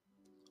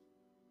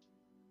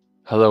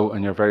Hello,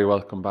 and you're very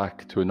welcome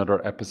back to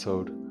another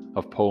episode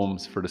of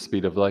Poems for the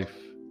Speed of Life.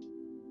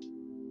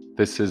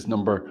 This is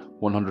number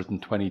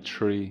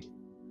 123,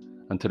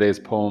 and today's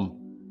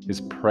poem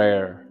is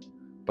Prayer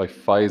by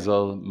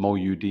Faisal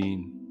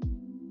Mohyuddin.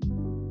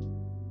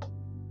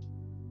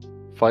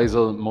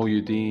 Faisal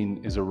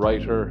Mohyuddin is a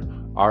writer,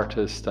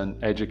 artist, and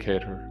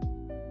educator,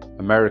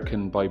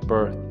 American by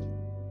birth,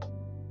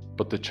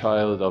 but the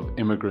child of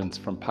immigrants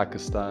from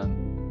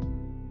Pakistan.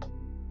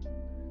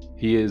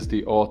 He is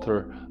the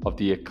author of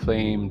the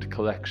acclaimed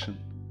collection,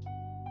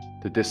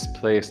 The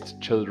Displaced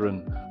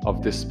Children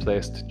of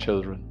Displaced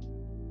Children.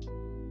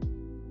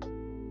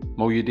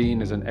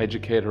 Mohyuddin is an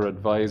educator,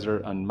 advisor,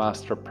 and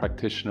master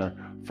practitioner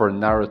for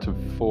Narrative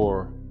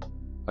 4,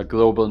 a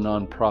global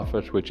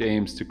non-profit which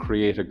aims to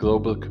create a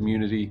global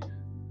community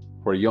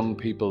where young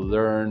people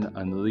learn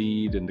and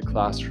lead in the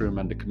classroom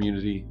and the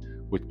community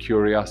with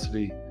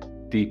curiosity,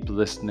 deep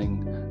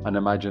listening, and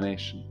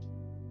imagination.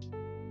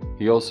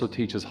 He also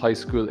teaches high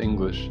school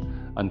English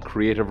and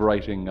creative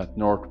writing at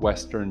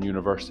Northwestern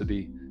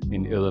University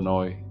in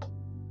Illinois.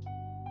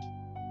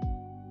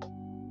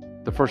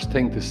 The first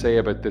thing to say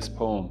about this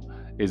poem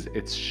is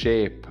its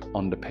shape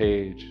on the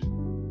page.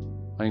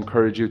 I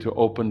encourage you to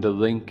open the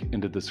link in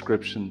the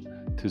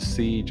description to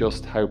see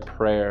just how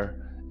prayer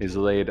is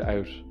laid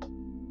out.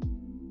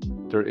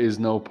 There is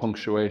no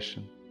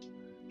punctuation,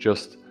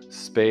 just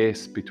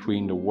space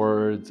between the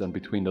words and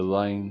between the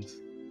lines,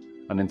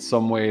 and in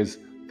some ways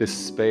this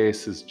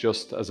space is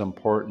just as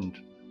important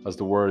as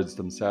the words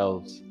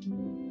themselves.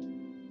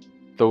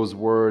 Those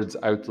words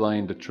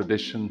outline the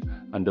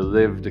tradition and the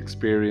lived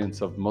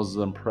experience of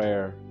Muslim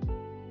prayer,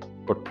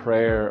 but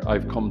prayer,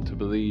 I've come to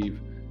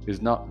believe,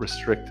 is not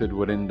restricted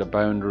within the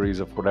boundaries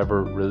of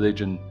whatever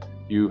religion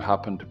you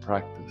happen to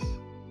practice.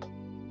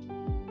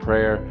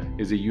 Prayer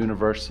is a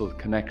universal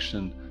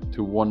connection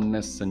to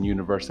oneness and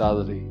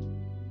universality,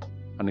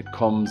 and it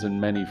comes in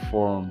many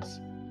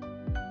forms.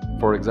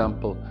 For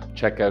example,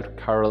 check out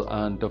Carol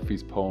Ann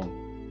Duffy's poem,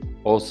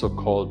 also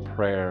called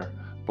Prayer,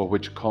 but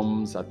which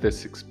comes at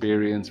this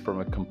experience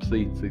from a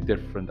completely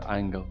different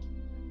angle,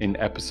 in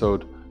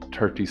episode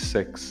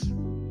 36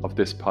 of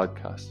this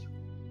podcast.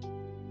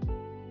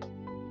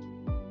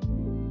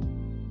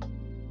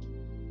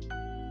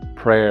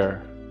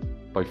 Prayer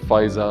by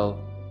Faisal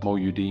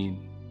Mohyuddin.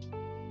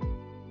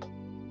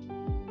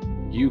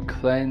 You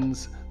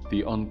cleanse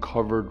the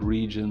uncovered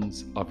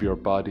regions of your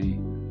body,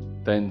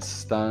 then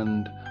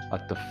stand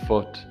at the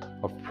foot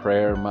of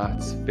prayer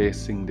mats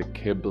facing the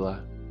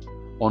Qibla.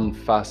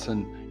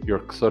 Unfasten your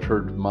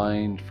cluttered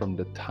mind from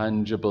the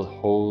tangible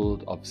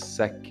hold of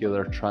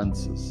secular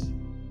trances.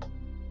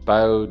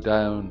 Bow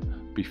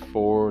down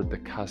before the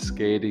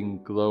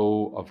cascading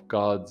glow of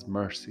God's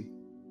mercy.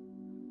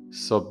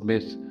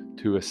 Submit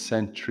to a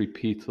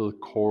centripetal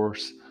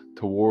course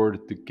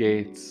toward the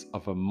gates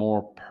of a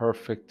more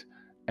perfect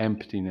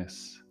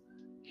emptiness.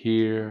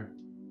 Here,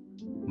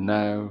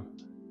 now,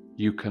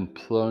 you can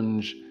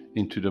plunge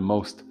into the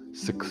most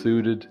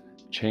secluded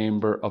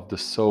chamber of the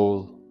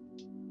soul.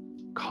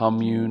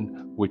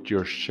 Commune with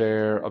your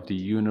share of the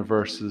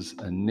universe's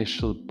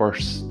initial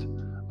burst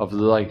of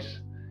light,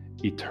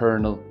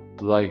 eternal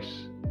light,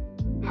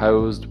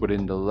 housed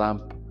within the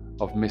lamp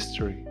of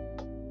mystery,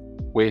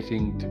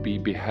 waiting to be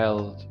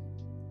beheld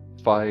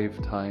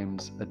 5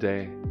 times a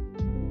day.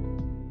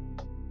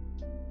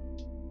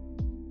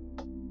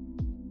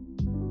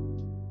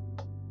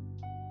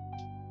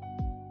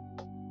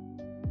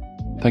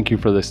 Thank you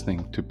for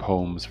listening to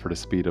Poems for the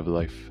Speed of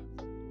Life.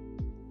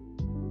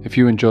 If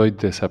you enjoyed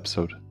this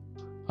episode,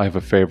 I have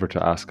a favor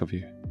to ask of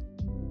you.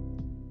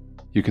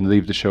 You can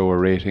leave the show a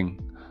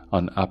rating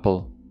on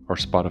Apple or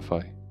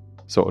Spotify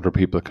so other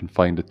people can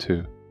find it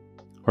too,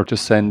 or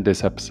just send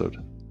this episode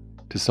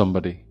to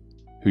somebody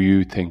who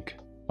you think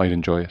might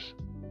enjoy it.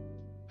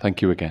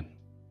 Thank you again.